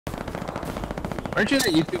Aren't you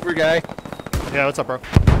that YouTuber guy? Yeah, what's up, bro?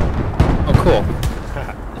 Oh, cool.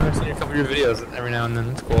 I've seen a couple of your videos every now and then.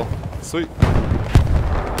 It's cool. Sweet.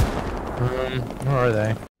 Where are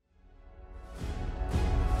they?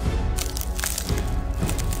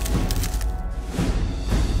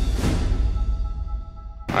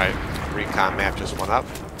 Alright, recon map just went up.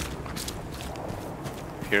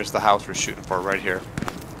 Here's the house we're shooting for right here.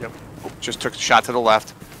 Yep. Just took a shot to the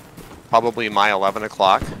left. Probably my 11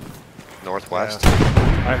 o'clock. Northwest.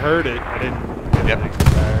 Yeah. I heard it. I didn't get Yep.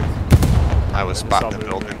 anything back. I was spotting the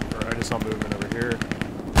building. I just saw movement over here.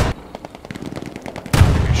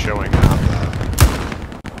 Nothing is showing on the...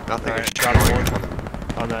 Nothing is Got showing one on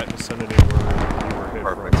the... on that vicinity where you were hit.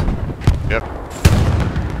 Perfect. Yep.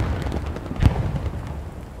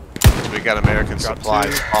 We got American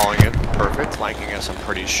supplies falling in. Perfect. Flanking us, I'm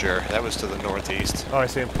pretty sure. That was to the northeast. Oh, I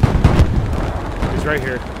see him. He's right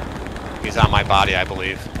here. He's on my body, I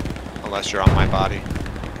believe. Unless you're on my body.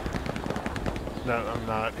 No, I'm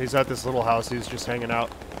not. He's at this little house. He's just hanging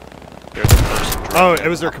out. There's a person. Oh, it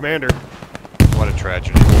was their commander. What a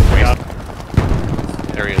tragedy. Yeah.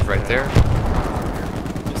 There he is right there.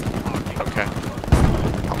 Okay.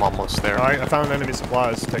 I'm almost there. Alright, I found enemy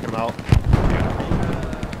supplies. Take them out.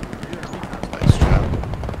 Nice job.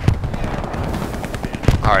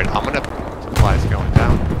 Alright, I'm gonna... Supplies going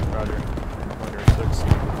down. Roger. Under 6.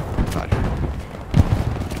 Roger.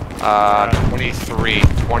 23.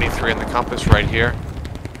 23 in the compass right here.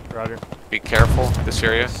 Roger. Be careful, this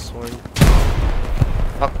area. Swing.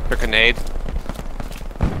 Oh, took a nade.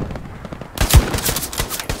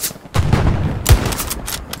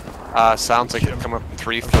 Sounds like it's coming up from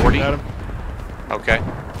 340. At him. Okay.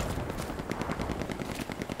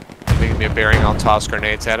 Give me a bearing, I'll toss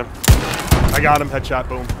grenades at him. I got him. Headshot.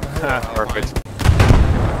 Boom. Perfect.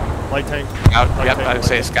 Light tank. Out, Light yep, tank, I'd light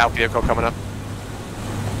say a tank. scout vehicle coming up.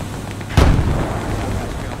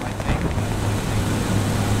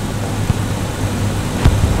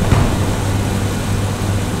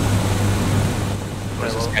 What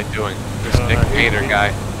is this guy doing? This Nick Gator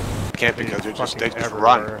guy. Can't because they just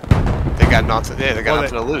run. They got nothing. Yeah, they got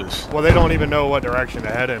nothing to lose. Well, they don't even know what direction to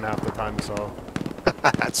head in half the time, so.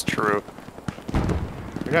 That's true.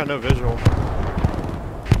 I got no visual.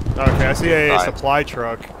 Okay, I see a supply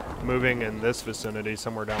truck moving in this vicinity,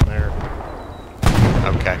 somewhere down there.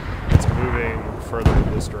 Okay. It's moving further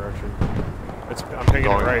in this direction. I'm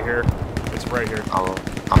pinging it right here. It's right here.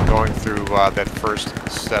 I'm going through that first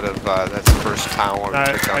set of that first town.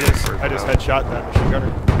 I just headshot that machine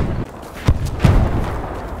gunner.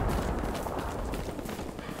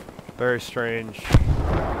 Very strange.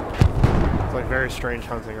 It's like very strange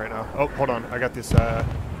hunting right now. Oh, hold on. I got this.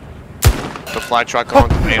 Supply truck going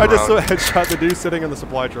to the main I just road. headshot the dude sitting in the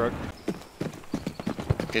supply truck.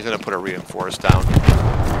 He's gonna put a reinforce down.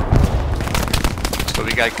 So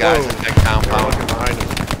we got guys at that compound. Looking behind him.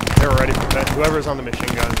 They were ready for that. Whoever's on the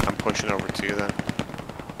machine gun. I'm pushing over to you then.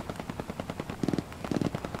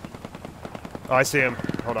 Oh, I see him.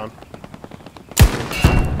 Hold on.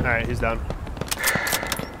 Alright, he's down.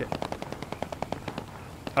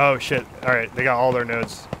 Oh shit. Alright, they got all their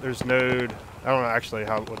nodes. There's node. I don't know actually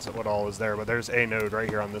what all is there, but there's a node right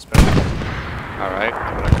here on this page. Alright,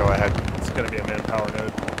 I'm gonna go ahead. It's gonna be a manpower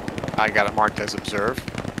node. I got it marked as observe.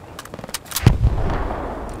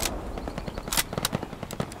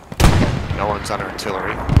 No one's on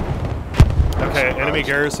artillery. Okay, enemy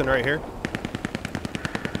garrison right here.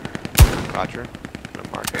 Roger. I'm gonna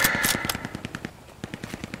mark it.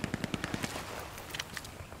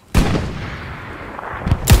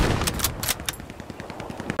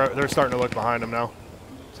 They're starting to look behind him now.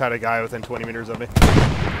 Just had a guy within 20 meters of me.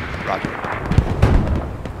 Roger.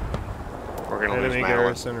 We're gonna lose Enemy Madeline.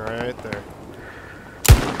 garrison right there.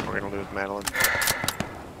 We're gonna lose Madeline.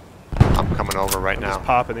 I'm coming over right now. Just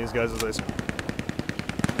popping these guys as they.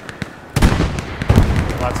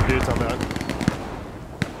 Lots of dudes on that.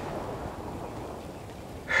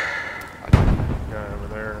 Guy over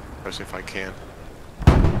there. Let's see if I can.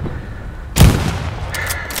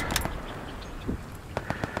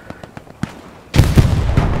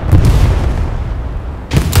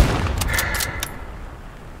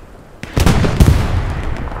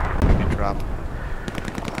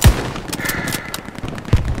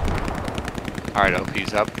 Alright,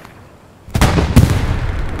 OP's up.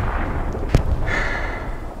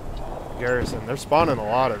 Garrison. They're spawning a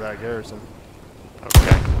lot of that garrison.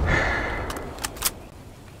 Okay.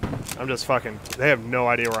 I'm just fucking... They have no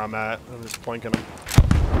idea where I'm at. I'm just plinking them.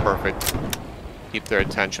 Perfect. Keep their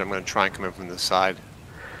attention. I'm going to try and come in from the side.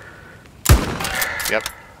 Yep.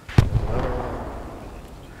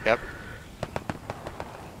 Yep.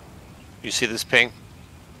 You see this ping?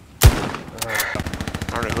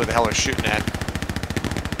 the hell they're shooting at.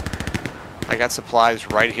 I got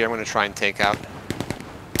supplies right here. I'm going to try and take out.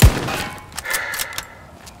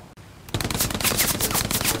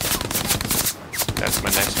 That's my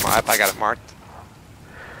next mark. I got it marked.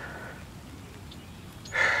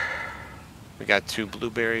 We got 2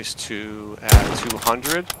 blueberries to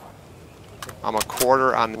 200. I'm a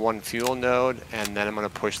quarter on one fuel node, and then I'm going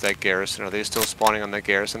to push that garrison. Are they still spawning on that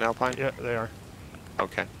garrison, Alpine? Yeah, they are.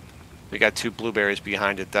 Okay. We got 2 blueberries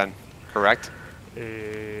behind it then, correct? Yeah,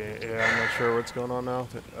 I'm not sure what's going on now.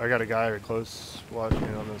 I got a guy close watching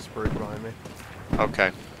on this bridge behind me.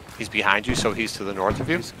 Okay. He's behind you, so he's to the north of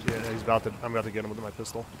you? He's about to. I'm about to get him with my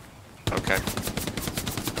pistol. Okay.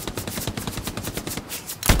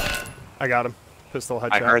 I got him. Pistol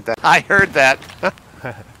headshot. I heard that. I heard that.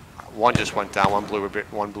 One just went down.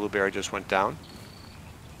 One blueberry just went down.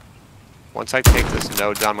 Once I take this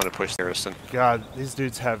node down, I'm going to push garrison. God, these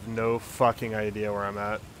dudes have no fucking idea where I'm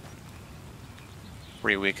at.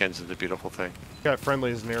 3 weekends is a beautiful thing. Got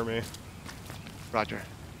friendlies near me. Roger.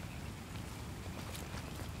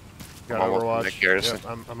 Got I'm Overwatch. Garrison.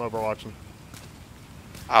 Yep, I'm overwatching.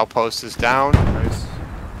 Outpost is down. Nice.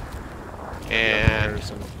 And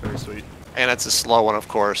very sweet. And it's a slow one, of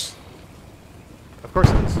course. Of course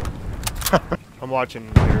it is. I'm watching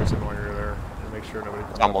Garrison while you're there and make sure nobody.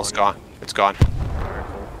 It's almost gone. It's gone. Alright,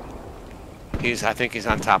 cool. I think he's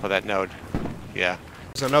on top of that node. Yeah.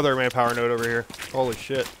 There's another manpower node over here. Holy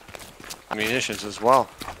shit. Munitions as well.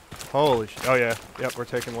 Holy shit. Oh yeah. Yep, we're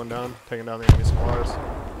taking one down. Taking down the enemy supplies.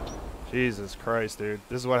 Jesus Christ, dude.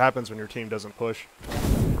 This is what happens when your team doesn't push.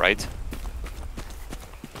 Right.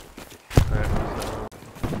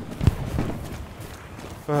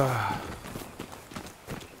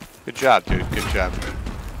 Good job, dude. Good job.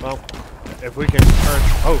 Well, if we can turn...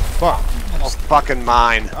 Oh, fuck. Oh, fucking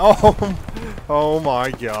mine. Oh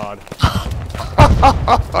my god.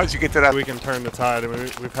 How'd you get to that? We can turn the tide. I mean,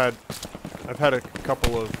 I've had a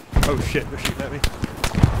couple of... Oh shit, they're shooting at me.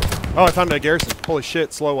 Oh, I found a garrison. Holy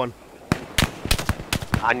shit, slow one.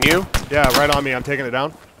 On you? Yeah, right on me. I'm taking it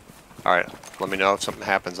down. Alright, let me know if something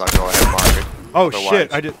happens. I'll go ahead and mark it. Oh Otherwise,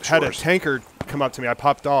 shit, I just had a tanker come up to me. I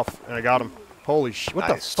popped off and I got him. Holy shit, what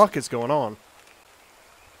the fuck is going on?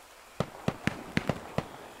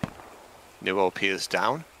 New OP is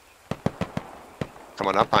down.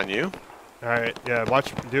 Coming up on you. Alright, yeah,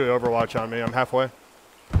 do Overwatch on me. I'm halfway.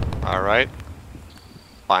 Alright.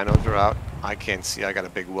 Binos are out. I can't see. I got a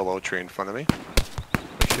big willow tree in front of me.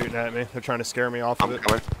 They're shooting at me. They're trying to scare me off of it.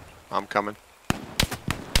 I'm coming.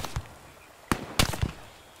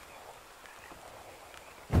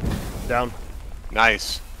 Down.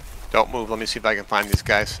 Nice. Don't move. Let me see if I can find these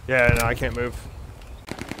guys. Yeah, no, I can't move.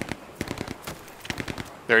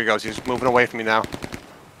 There he goes. He's moving away from me now.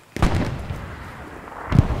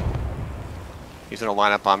 He's going to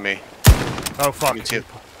line up on me. Oh, fuck.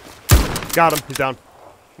 Got him. He's down.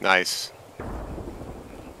 Nice.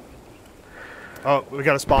 Oh, we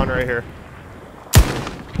got a spawn right here.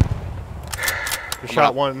 We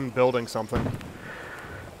shot one building something.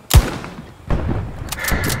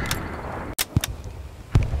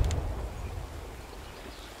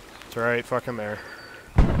 It's alright, fucking there.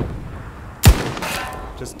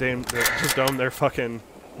 Just dome their fucking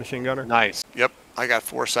machine gunner. Nice. Yep. I got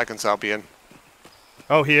 4 seconds. I'll be in.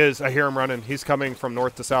 Oh, he is. I hear him running. He's coming from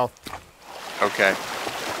north to south. Okay.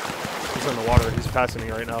 He's in the water. He's passing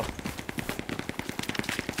me right now.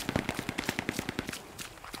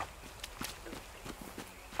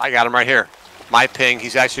 I got him right here. My ping.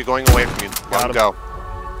 He's actually going away from you. Let him go.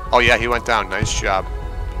 Oh, yeah. He went down. Nice job.